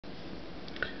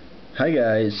Hi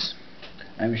guys,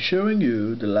 I'm showing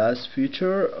you the last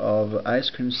feature of ice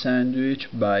cream sandwich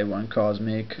by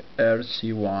OneCosmic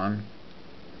RC1.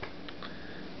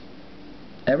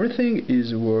 Everything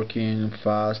is working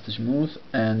fast, smooth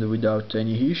and without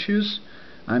any issues.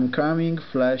 I'm coming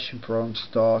flashing from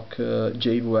stock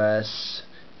JVS,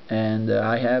 and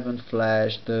I haven't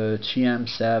flashed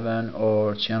TM7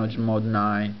 or Channel Mode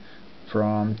 9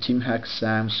 from Team Hack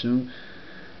Samsung,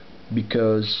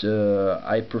 because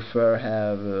I prefer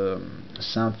have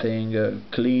something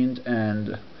cleaned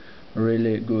and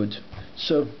really good.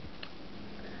 So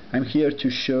I'm here to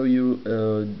show you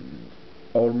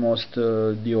almost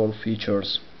the all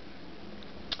features.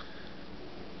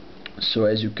 So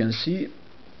as you can see,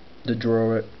 the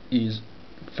drawer is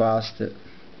fast,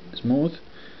 smooth.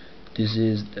 This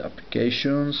is the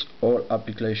applications. All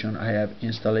applications I have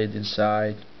installed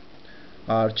inside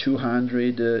are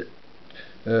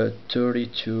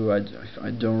 232, I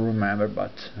don't remember,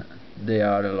 but they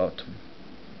are a lot.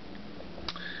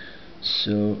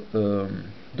 So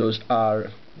those are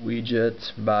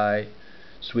widgets by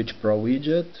Switch Pro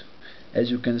widget. As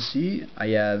you can see, I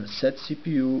have set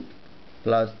CPU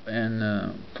plus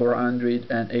and 400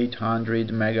 and 800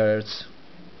 megahertz,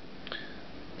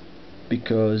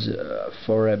 because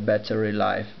for a battery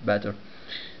life better.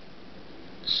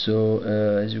 So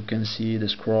as you can see, the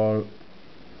scroll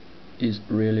is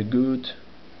really good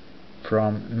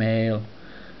from mail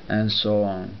and so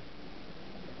on.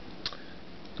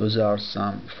 Those are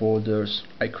some folders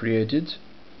I created.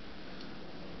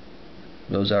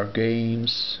 Those are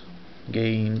games,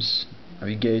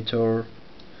 navigator,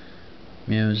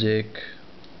 music,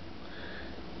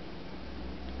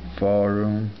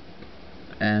 forum,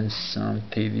 and some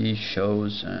TV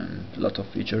shows and a lot of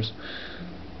features.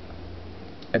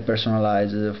 I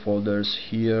personalize the folders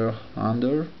here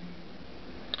under,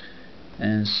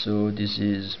 and so this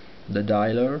is the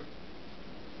dialer.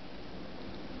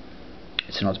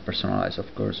 It's not personalized,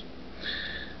 of course.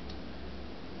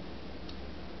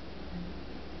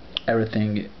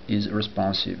 Everything is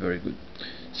responsive, very good.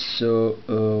 So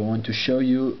I want to show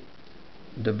you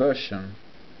the version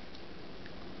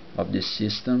of this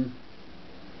system.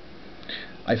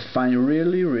 I find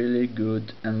really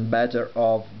good and better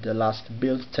of the last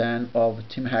build 10 of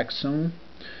Team Hackson,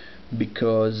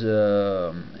 because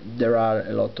there are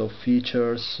a lot of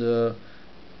features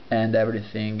and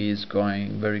everything is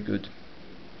going very good.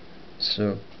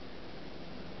 So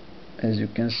as you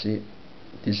can see,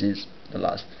 this is the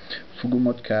last Fugu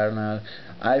mode kernel.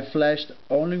 I flashed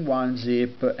only one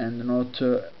zip and not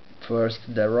first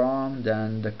the ROM,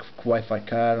 then the Wi-Fi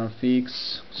kernel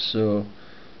fix, so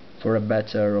for a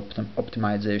better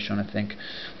optimization, I think.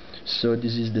 So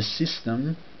this is the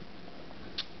system,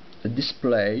 the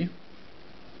display.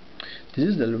 This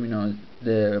is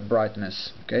the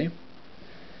brightness. Okay,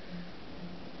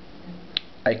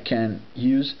 I can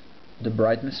use the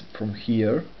brightness from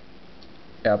here.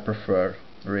 I prefer,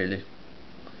 really.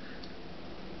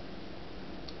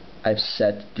 I've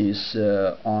set this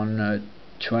on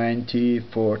 20,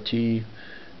 40,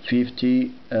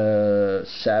 50,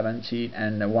 70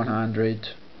 and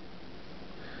 100,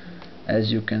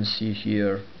 as you can see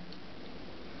here.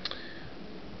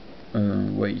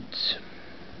 Wait.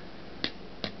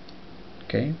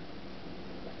 Okay,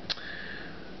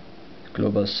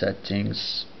 global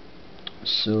settings.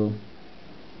 So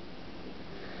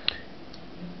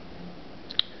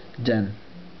then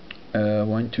I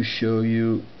want to show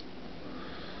you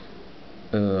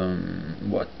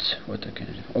what I can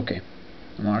do. Okay,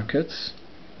 markets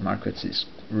is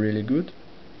really good.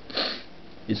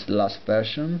 It's the last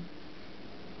version.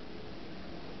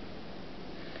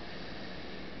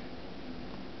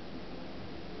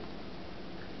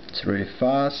 It's really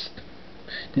fast.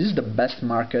 This is the best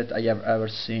market I have ever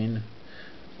seen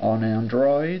on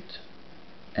Android,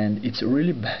 and it's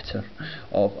really better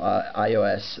of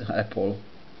iOS. Apple,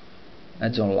 I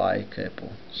don't like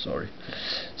Apple, sorry.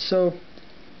 So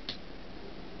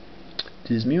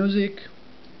this music,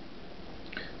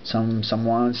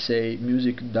 someone say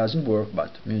music doesn't work,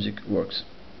 but music works.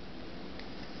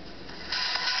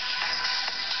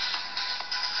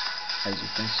 As you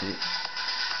can see,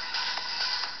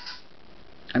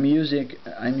 I'm using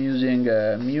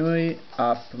MIUI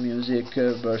app music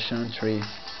version 3.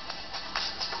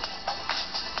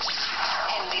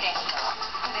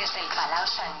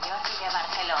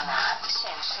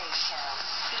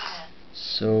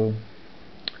 So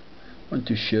I want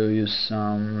to show you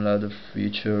some other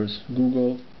features.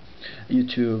 Google,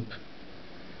 YouTube.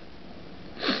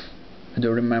 I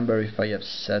don't remember if I have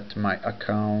set my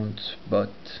account,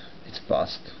 but it's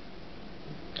fast.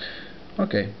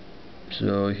 Okay,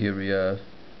 so here we have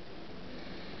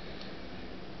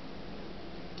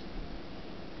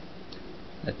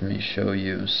Let me show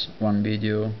you one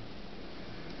video.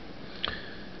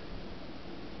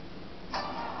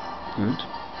 Good.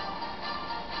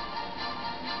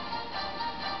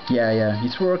 Yeah,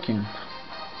 it's working.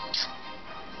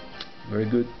 Very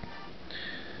good.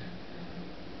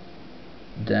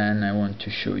 Then I want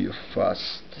to show you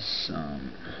fast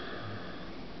some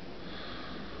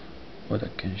what I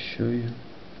can show you.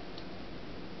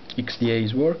 XDA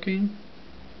is working.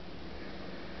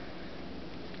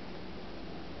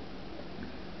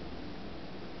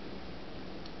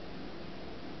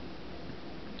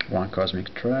 OneCosmic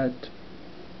thread.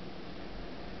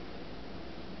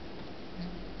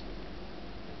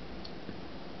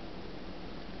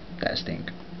 Testing.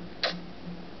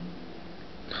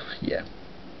 Yeah.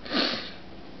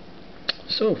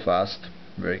 So fast.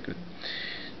 Very good.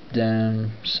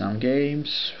 Then some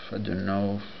games. I don't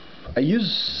know. I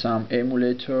use some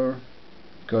emulator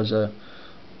because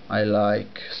I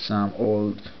like some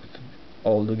old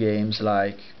games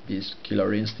like this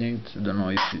Killer Instinct. I don't know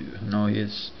if you know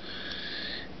it,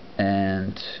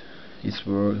 and it's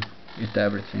work.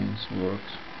 Everything's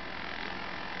works.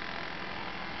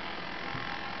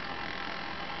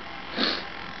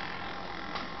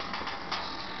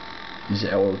 It's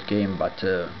an old game, but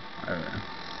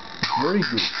very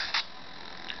good.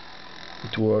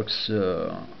 It works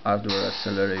hardware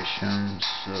acceleration,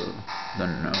 so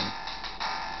don't know.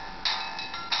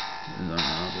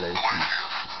 Let's see.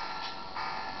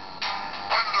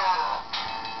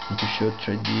 And to show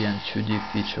 3D and 2D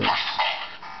features.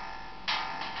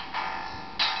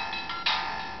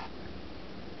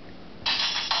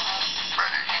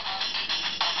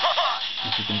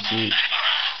 As you can see,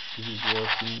 this is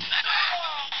working.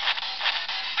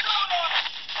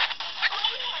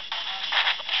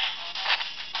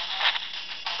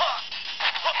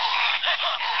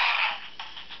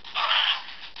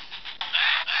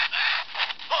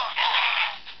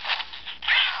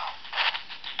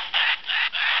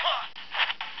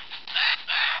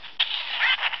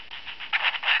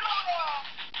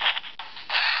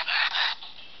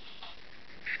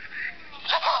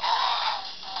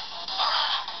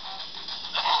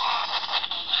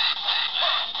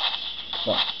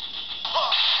 Wow.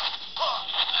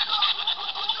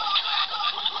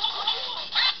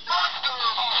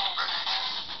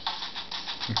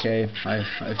 Okay, I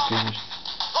finished.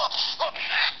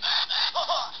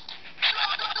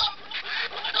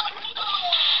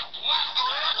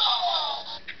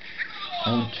 I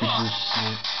want to do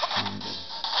something.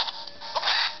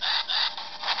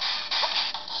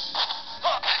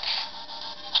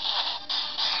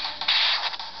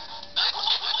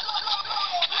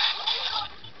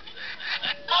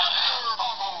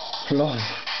 Lol,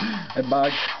 a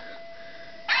bug. It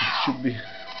should be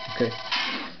okay.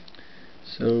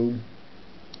 So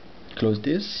close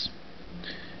this,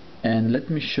 and let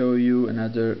me show you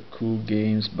another cool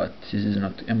games, but this is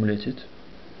not emulated.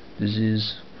 This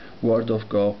is World of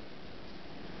Go.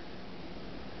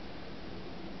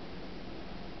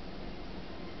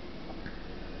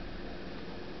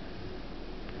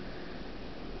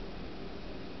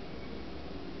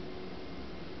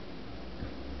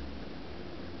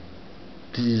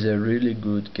 This is a really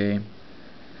good game.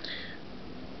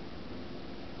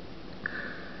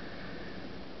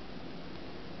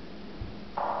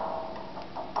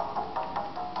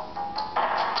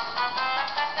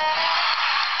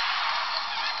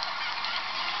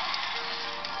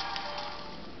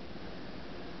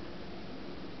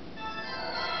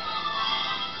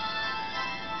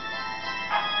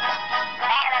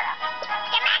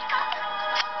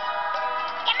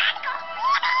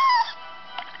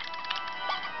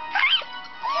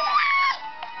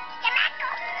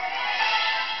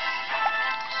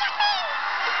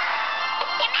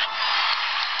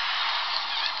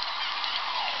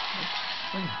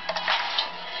 Oops.